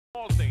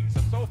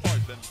so far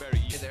it's been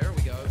very easy. There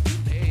we go.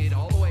 Paid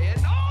all the way in.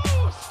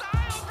 Oh,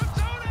 style from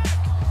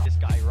JJoNak. This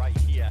guy right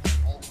here.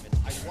 Ultimate.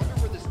 I wonder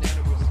where this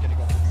nano boost is gonna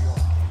go for New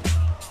York.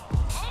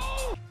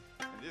 Oh!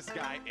 This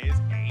guy is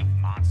a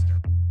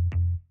monster.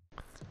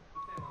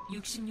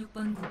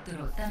 66번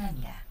국도로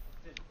떠납니다.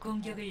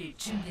 공격을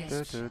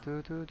준비하십시오.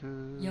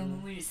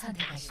 영웅을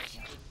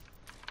선택하십시오.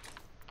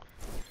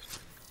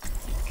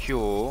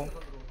 큐.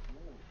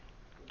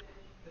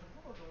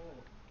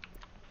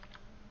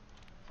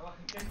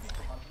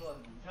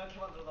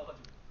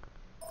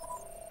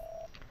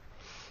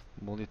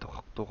 모니터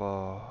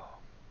각도가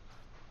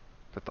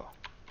됐다.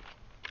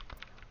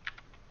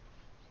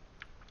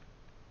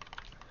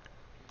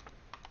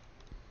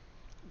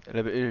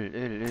 레벨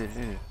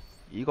 1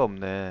 2가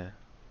없네.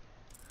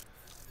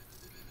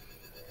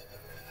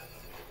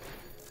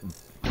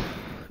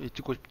 이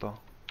찍고 싶다.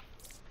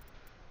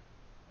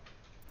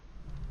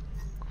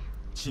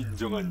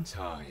 진정한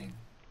자아엔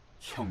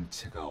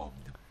형체가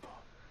없는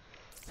법.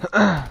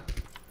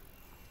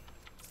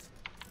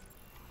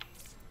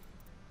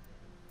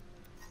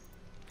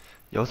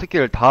 여섯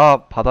개를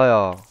다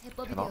받아야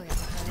되나?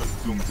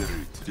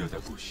 눈동자를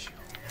들여다보시오.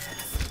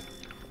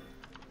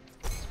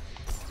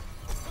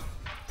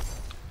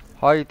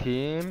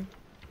 화이팀.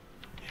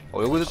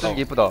 여기서 뜨는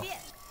게 이쁘다.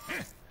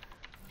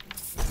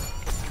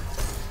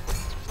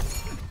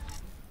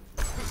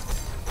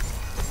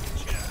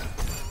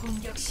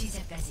 공격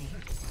시작까지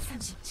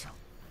 30초.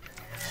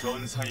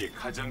 전사의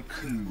가장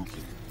큰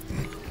무기는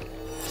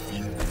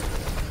인내.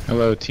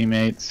 Hello,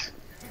 teammates.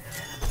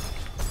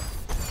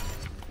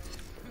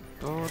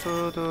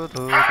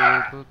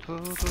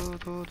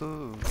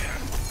 두두두두두두두두두.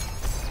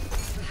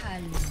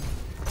 할리,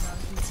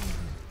 너희 집을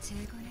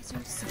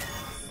재건해줄 수 있어.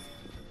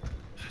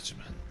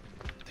 하지만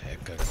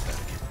대가가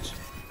따르겠지.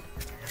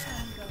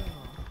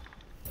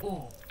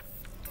 5,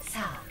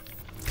 4,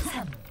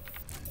 3,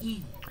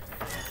 2,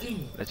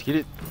 1. Let's get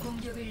it.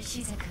 공격을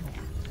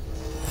시작합니다.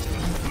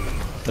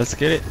 Let's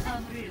get it.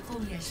 화물을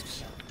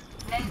공유하십시오.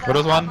 What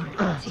is one?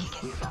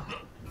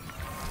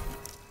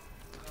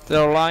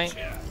 Still line.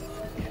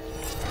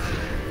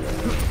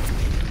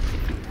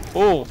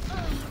 Oh,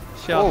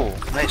 shot. 오,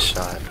 Nice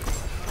shot.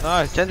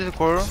 나이스. 젠지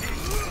골.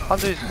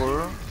 한주이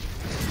골.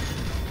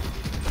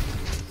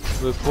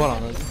 왜 부활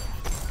안 하지?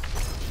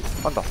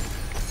 한다.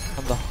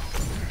 한다.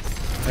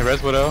 Hey,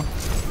 res widow.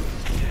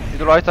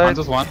 미드 라이트 사이드.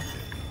 Hanzo's one.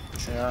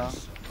 Yeah.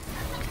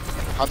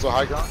 Hanzo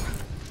high ground.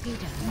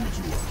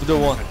 Widow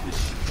one.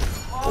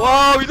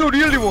 Wow, widow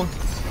really one.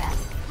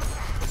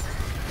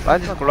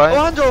 라인 디스 골 라인.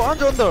 Hanzo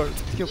under.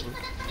 Careful.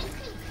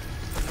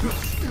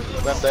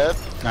 Then dead.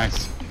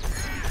 Nice.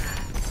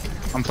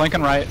 I'm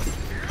flanking right.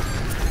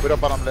 Widow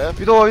bottom left.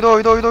 위도.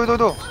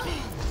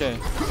 Okay.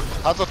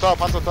 Hanzo top.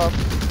 Hanzo top.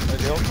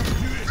 Maybe help.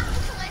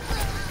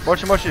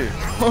 멀시.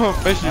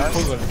 Beshi,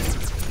 hold on.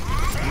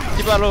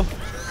 Keep that low.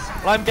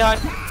 Line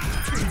behind.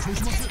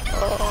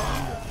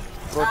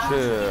 그렇지.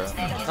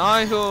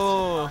 Nice.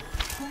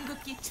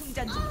 공급기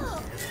충전 중.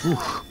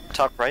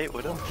 Top right.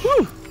 Widow.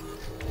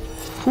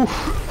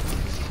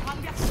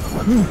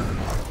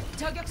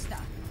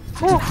 저격수다.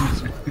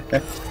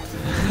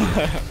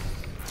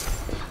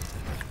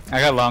 I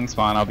got long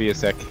spawn. I'll be a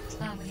sec.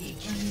 마무리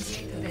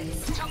경지에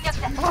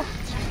도달했습니다.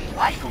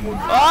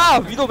 Ah,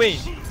 widow main.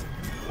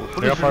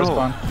 소리 They're far 질러.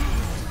 spawn.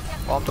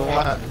 빰또.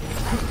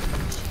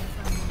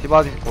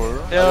 디바 디스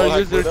골. Yeah,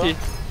 use dirty.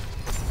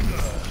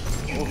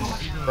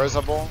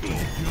 Reservoir.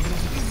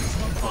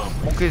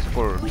 몽키스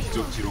골.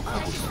 목적지로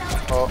가고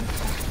있어.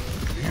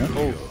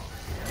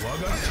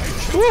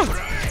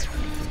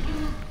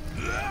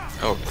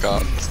 Oh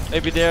god.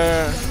 Maybe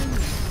they're.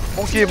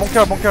 몽키업.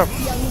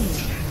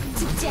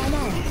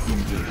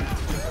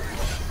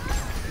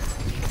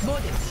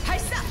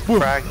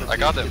 Frag. I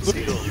got him. It's a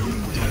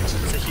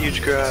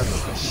huge grab.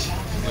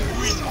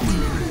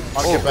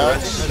 Monkey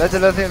back.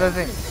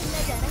 레싱.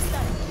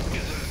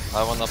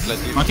 I wanna play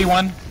you. Monkey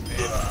one.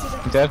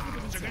 Dead.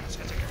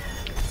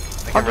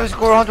 한주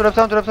골. 한주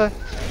랩사이.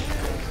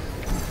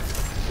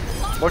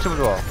 멀치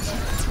좋아.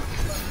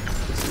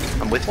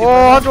 I'm with 오,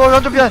 you.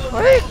 한주 미안.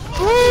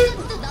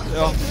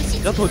 야,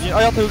 야타 어디?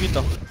 아, 야타 여기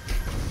있다.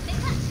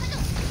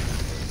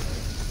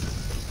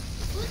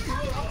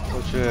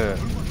 그렇지.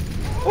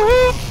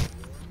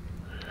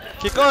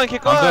 Keep going.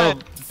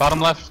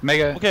 Bottom left,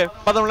 mega. Okay,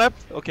 bottom left.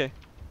 Okay.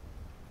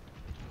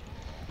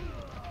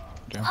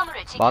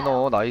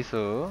 만호 나이스.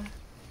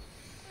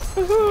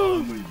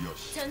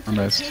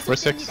 Nice. We're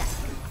six.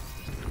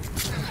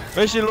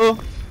 Beshi low.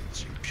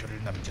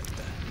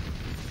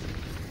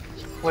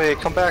 Wait,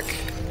 come back.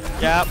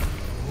 Yep.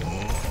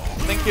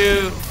 Thank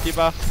you,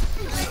 Diva.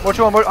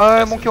 멀치원.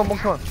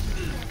 몽키원.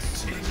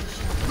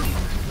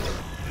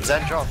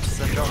 Zen drop.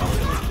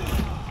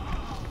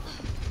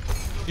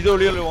 Widow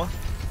really one.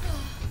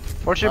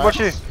 멀치.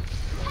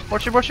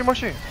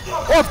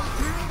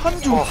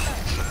 한주.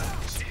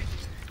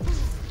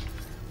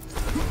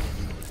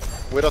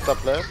 Widow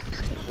top left.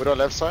 Widow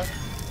left side.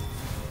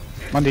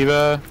 One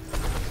Diva.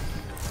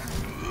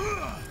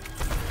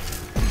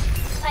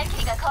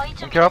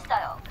 몽키업.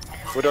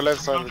 Widow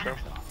left side. Widow.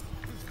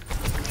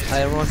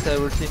 I almost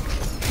everything.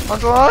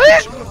 한조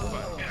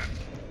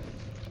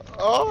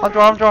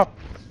한조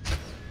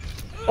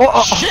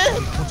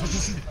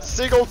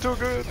Seagull too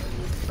good.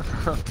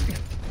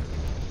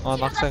 아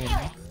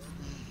낙상이네.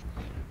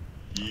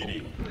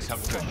 일이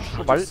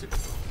잠깐 말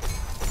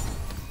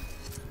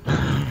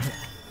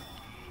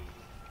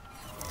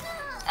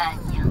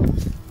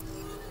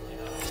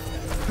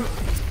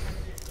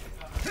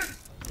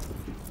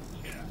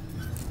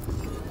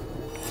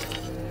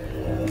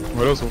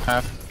What else will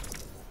have?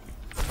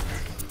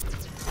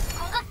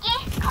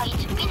 궁극기 거의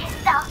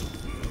준비됐어.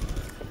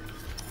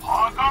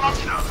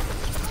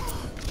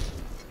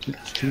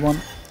 G1.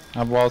 I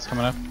have walls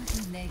coming up.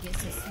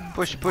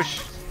 푸시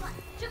푸시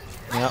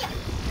야.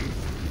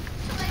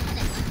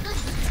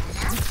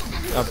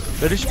 야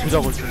메리시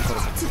부자고 지금 서로.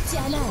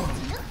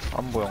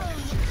 안 보여.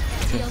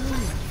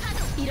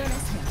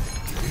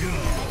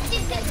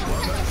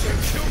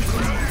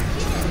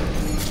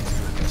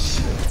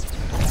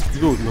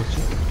 이거 어디 갔지?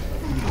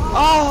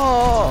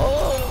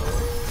 아.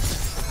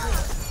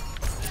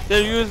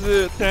 They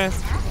use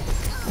trans.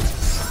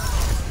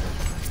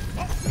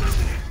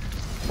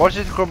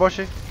 멀시 걸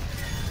멀시.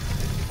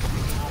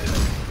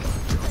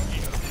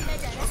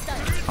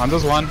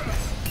 Hanzo's one.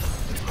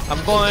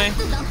 I'm going.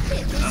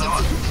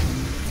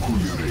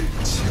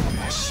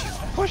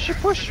 푸시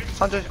푸시.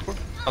 한조 걸.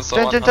 That's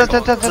the one. 젠 That's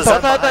the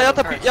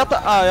one.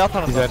 야타 아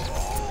야타는. He's dead.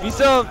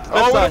 윈슨 Oh,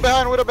 Widow 웹사이트.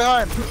 behind, Widow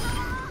behind.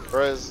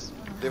 Where is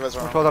Diva's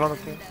around? 좋아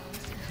달아놓게.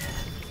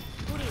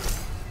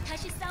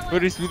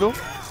 Where is Widow?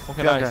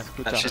 Okay, Yeah, nice. yeah.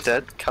 Good And job. she's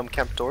dead. Come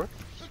camp door.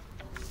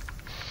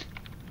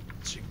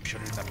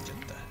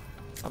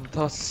 I'm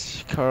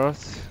toss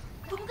carrots.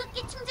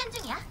 궁극기 충전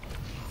중이야.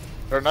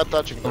 They're not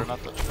touching. They're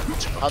not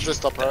touching. Hanzo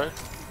stop right.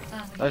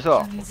 나이스.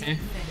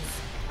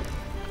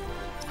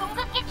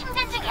 궁극기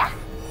충전 중이야.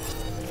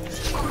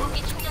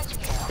 궁극기 충전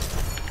중이에요.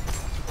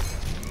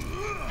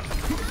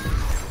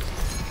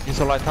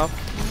 Inside light up.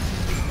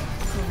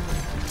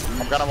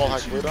 I'm gonna wall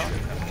hack Widow.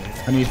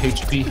 I need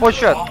HP.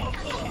 푸시앗.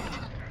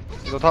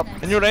 이거 탑.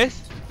 Can you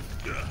raise?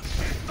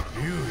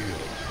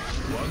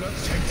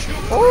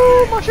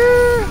 오 마시.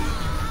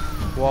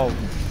 Wow.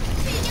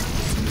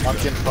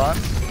 Monkey in front.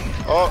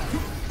 Oh.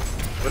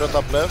 Widow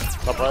top left.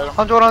 Top right.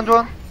 한조원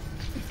한조원.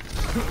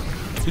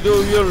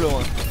 Widow 위로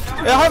원.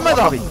 야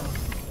할매다.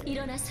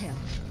 일어나세요.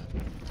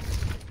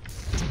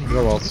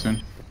 Go walls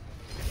soon.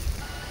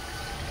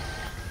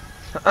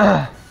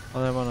 안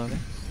할만하네.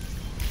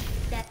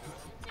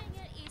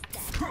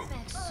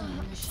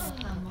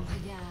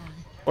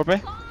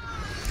 올빼?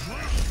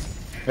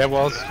 They have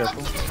walls.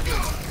 Careful.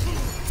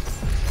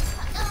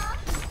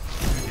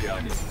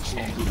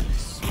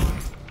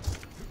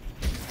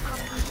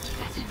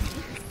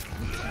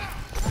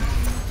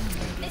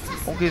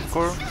 몽키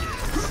걸.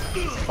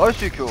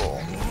 나이스 큐.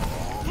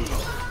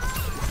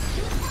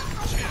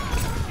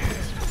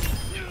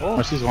 Oh,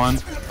 she's one.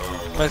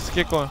 나이스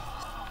킥건.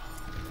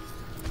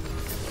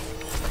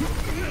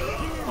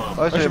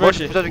 나이스 멀시, 멀시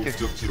멀시. 부자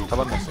줄게.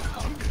 잡았네.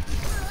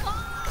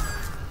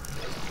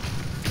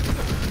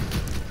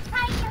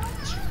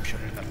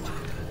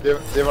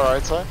 Diva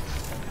right side.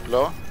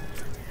 Low.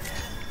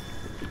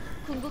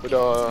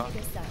 Widow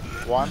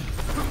one.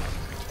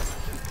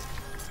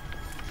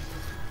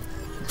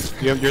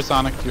 You're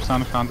Sonic. You're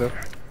Sonic Hanzo.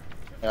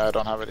 Yeah, I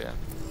don't have it yet.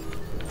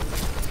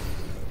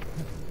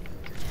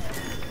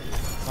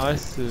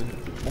 나이스.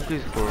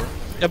 몽키 걸.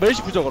 야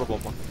메리시 부자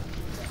걸어봐봐.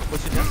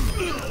 멋있냐?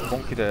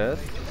 몽키 댓.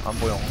 안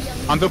보여.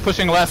 Hanzo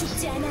pushing left.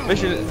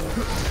 메리시.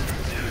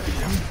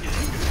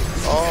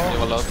 Oh.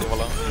 Diva low. Diva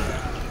low.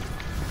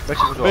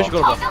 멜시 부자. 메리시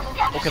걸어봐.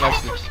 오케이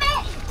나이스.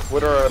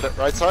 Widow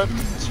right side.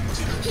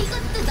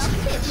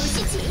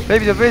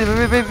 베이비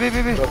베이비.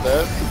 Widow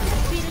dead.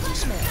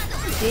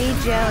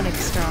 JJoNak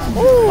strong.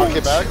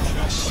 Monkey back.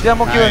 디안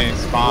몽키.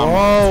 Nice bomb.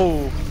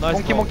 와우.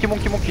 나이스.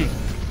 몽키.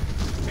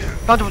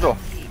 한조 부자.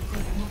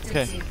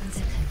 오케이.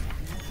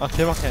 아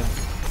개막해.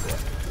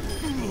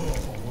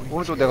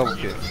 오른쪽 내가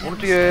볼게.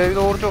 오른쪽에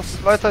위도 오른쪽.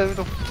 라이트 사이드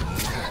위도.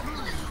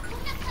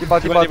 디바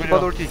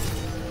돌티.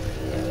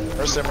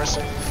 Mercy,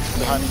 mercy.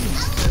 Behind.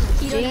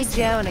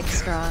 JJoNak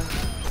strong.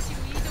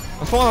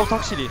 송환하고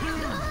확실히.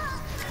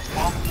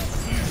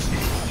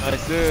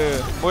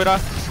 나이스. 모이라.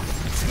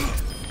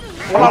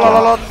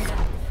 올라라라라.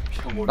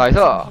 나이스.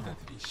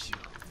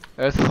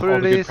 에스 All the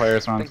good 플리스.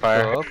 players are on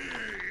fire.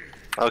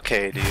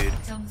 Okay, dude.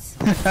 점수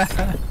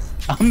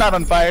I'm not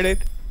on fire,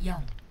 dude. 0.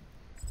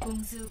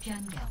 공수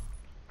변경.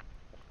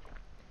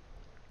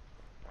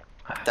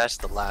 That's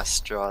the last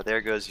straw.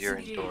 There goes your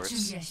수비를 endorse.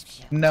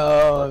 준비하십시오.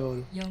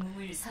 No.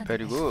 영웅을 선택하십시오.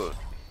 Very good.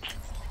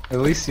 At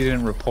least you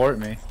didn't report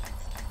me.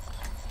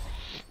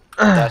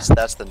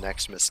 That's the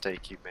next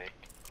mistake you make.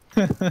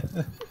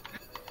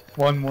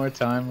 One more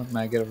time and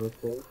I get a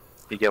report.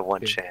 You get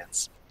one Okay.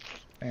 chance.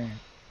 Dang.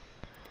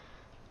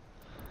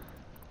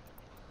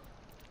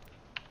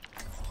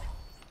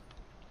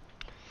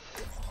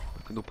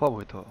 높아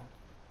보이다.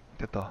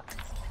 됐다.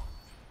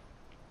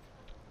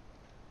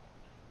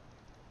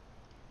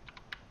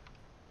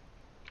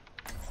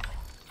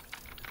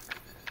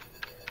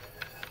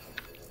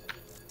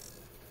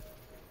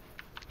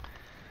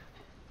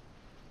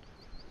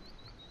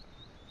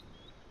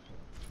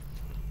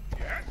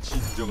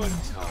 진정한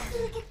자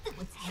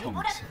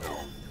형체가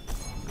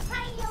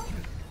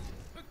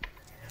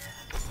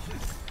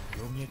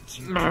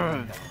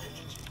없는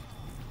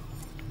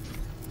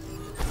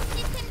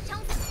시스템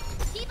정상.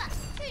 디바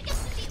출격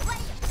준비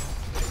완료.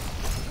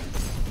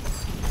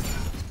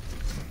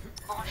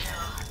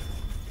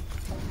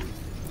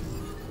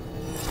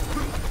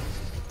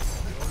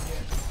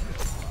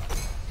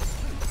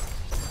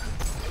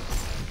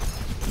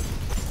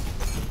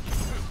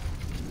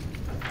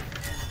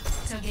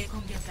 적의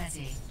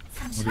공격까지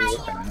What are you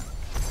looking at?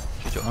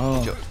 뒤져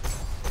어. 뒤져.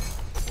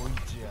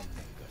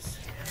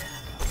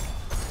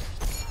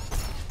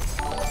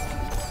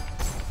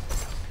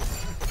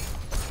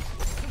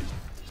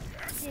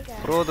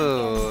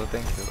 브로드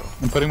땡큐.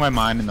 I'm putting my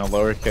mine in the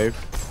lower cave.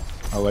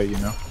 I'll let you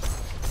know.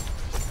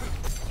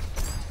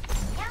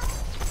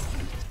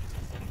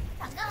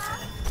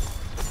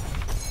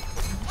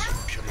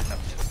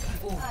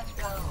 오,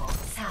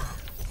 4,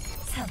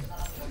 3,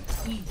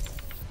 2,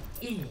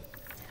 1.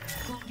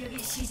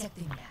 공격이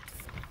시작됩니다.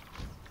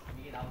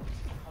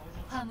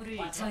 화물을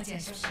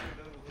저지하십시오.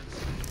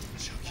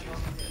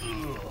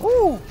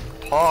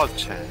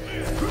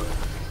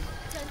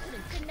 전투는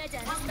끝나지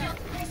않았어.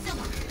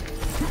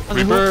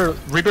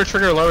 Reaper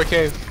trigger lower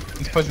cave.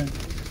 He's pushing.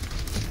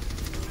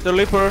 저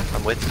리퍼.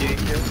 I'm with you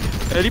here.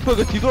 야, 리퍼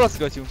이거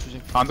뒤돌았을까 지금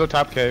조심. Hanzo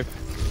top cave.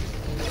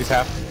 He's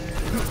half.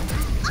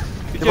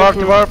 디밥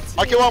디밥.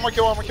 Monkey one.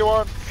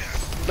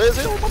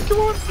 Lazy, monkey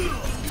one.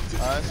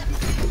 Nice.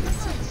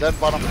 Then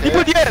bottom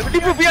리퍼 cave.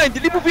 뒤에,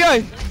 리퍼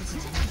비하인드.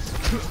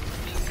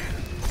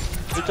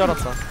 줄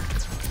알았다.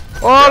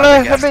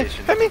 네, 헬미.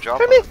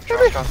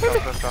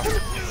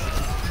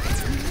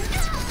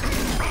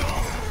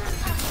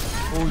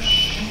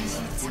 오씨.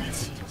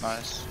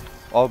 Nice.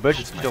 멜시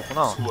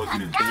뒤졌구나.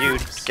 Can you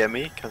get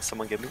me? Can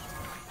someone get me?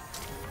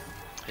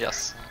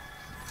 Yes.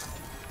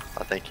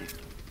 Thank you.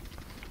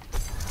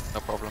 No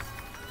problem.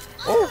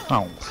 Oh,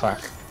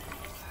 fuck.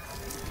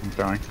 I'm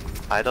throwing.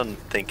 I don't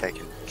think I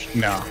can.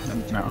 No.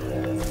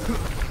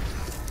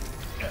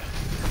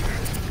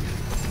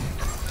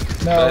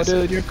 No,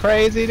 dude, you're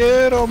crazy,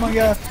 dude. Oh my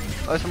god.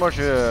 나이스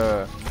마시.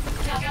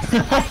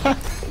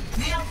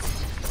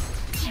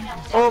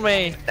 오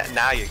메이.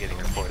 Now you're getting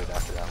reported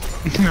after that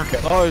one.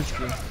 Okay. 나이스.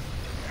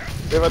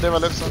 Diva,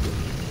 left side.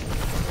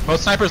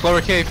 Both snipers,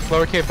 lower cave,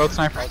 both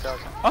snipers.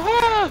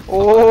 아하.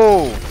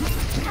 오.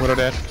 What are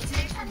dead?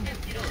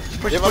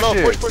 푸시 Diva low,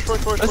 푸시.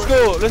 push.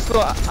 Let's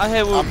go. I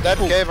have. I'm dead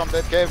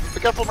cave.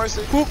 Be careful,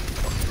 Mercy.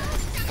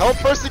 Help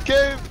Mercy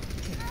cave.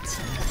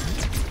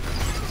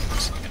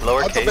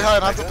 Lower Hands up cave.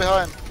 behind, hands up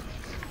behind.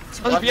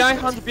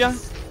 Hands behind.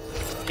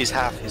 He's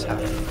half.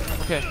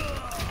 Okay.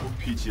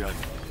 피지 않는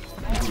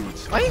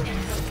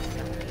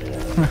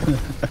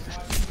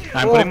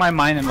I'm putting my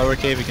mine in lower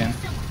cave again.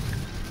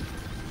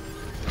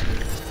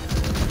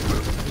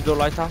 You do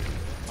light up.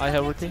 I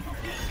have ulti.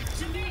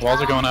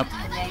 Walls are going up.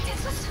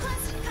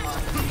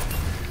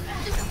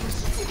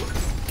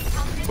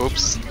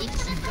 Oops.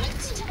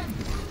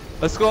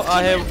 Let's go.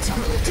 I have.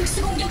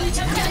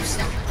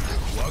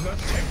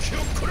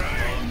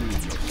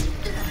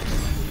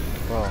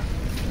 와.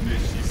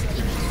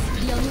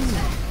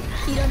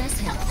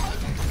 일어나세요.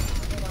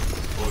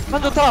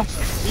 한 좋다.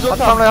 이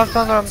좋다.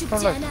 한탄라인.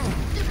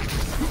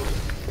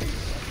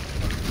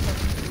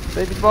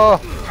 세이비 디바.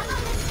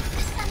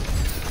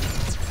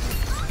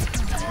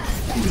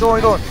 이동.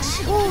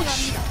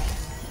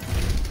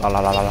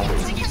 라라라라라.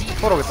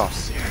 돌아오겠다.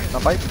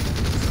 난 바이.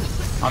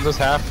 Hanzo's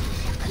half.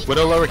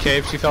 Widow lower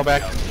cave, she fell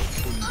back.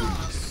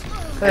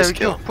 네, 여기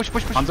kill. 푸시.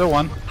 Hanzo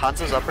one.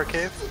 Hanzo's upper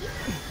cave.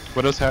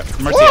 Widow's half.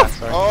 Mercy half,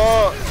 sorry.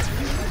 Oh,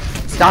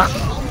 딱.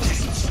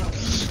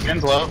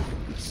 Gen's low.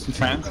 He's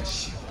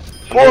trans.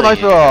 오,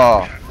 나이스.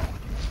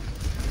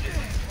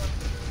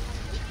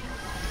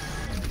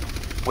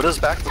 Widow's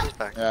back.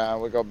 yeah,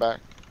 we go back.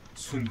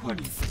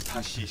 순환이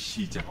다시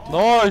시작.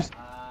 나이스.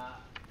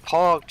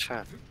 Hog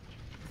chat.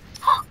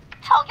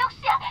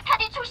 저격수야.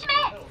 다들 조심해.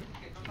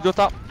 이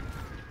좋다.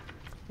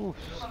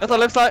 야타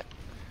랩 사이.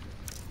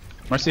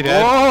 Mercy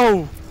dead.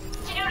 와우.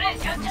 치료를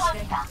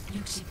요청합니다.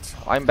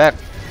 60초. I'm back.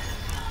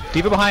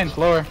 Diva behind,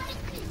 lower.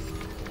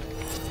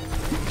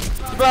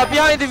 디바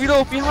behind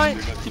위로 behind.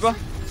 디바.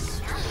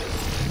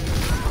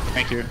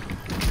 Thank you.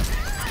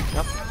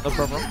 Yep. No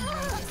problem.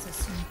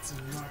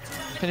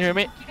 Can you hear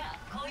me?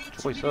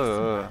 죽고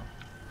있어.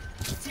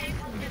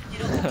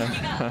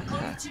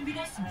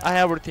 I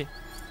have ulti.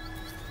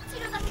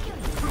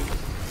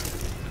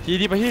 뒤에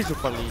디바 힐 줘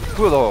빨리.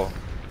 뭐야 너?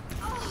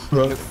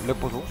 렉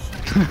보소?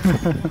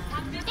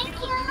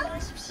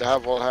 They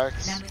have wall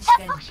hacks.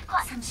 남은 시간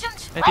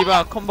 30초. 네,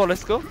 디바 콤보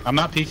let's go. I'm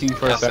not peeking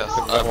for a sec.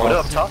 Widow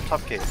up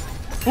top cave.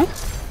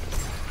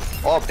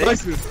 Oh, big.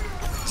 나이스.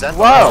 Zen.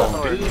 Wow.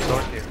 Lower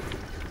cave.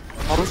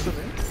 바로 쓰네.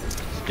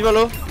 디바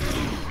로.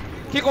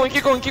 Keep going.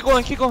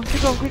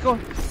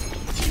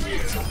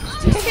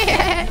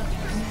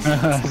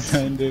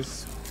 Dude,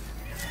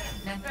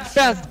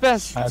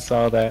 Fast. I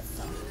saw that.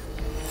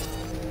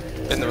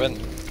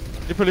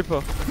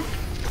 리퍼.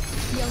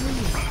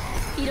 영웅님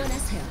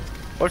일어나세요.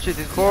 헐시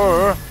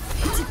디스콜.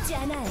 죽지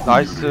않아요.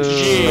 나이스.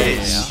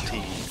 GG.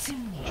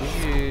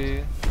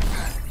 GG.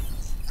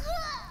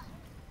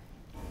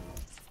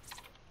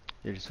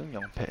 1승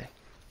 0패.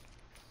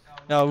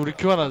 야 우리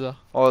교환하자.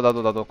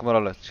 나도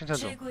그만할래. 칭찬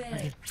좀. 최고의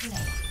플레이.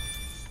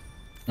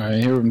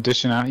 Alright, here I'm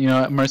dishing out. You know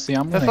what, Mercy,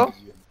 I'm gonna.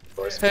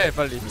 했어? 해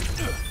빨리.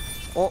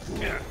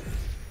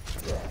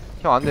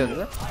 형 안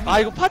되는데? 아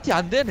이거 파티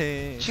안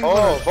되네.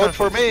 Oh, vote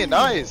for me.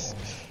 Nice.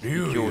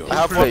 요 I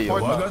have 1 플레이어.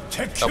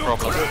 point. No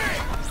problem.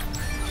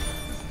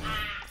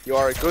 You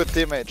are a good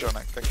teammate,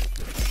 Jonak. Thank you.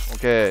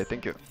 오케이,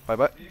 땡큐.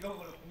 바이바이.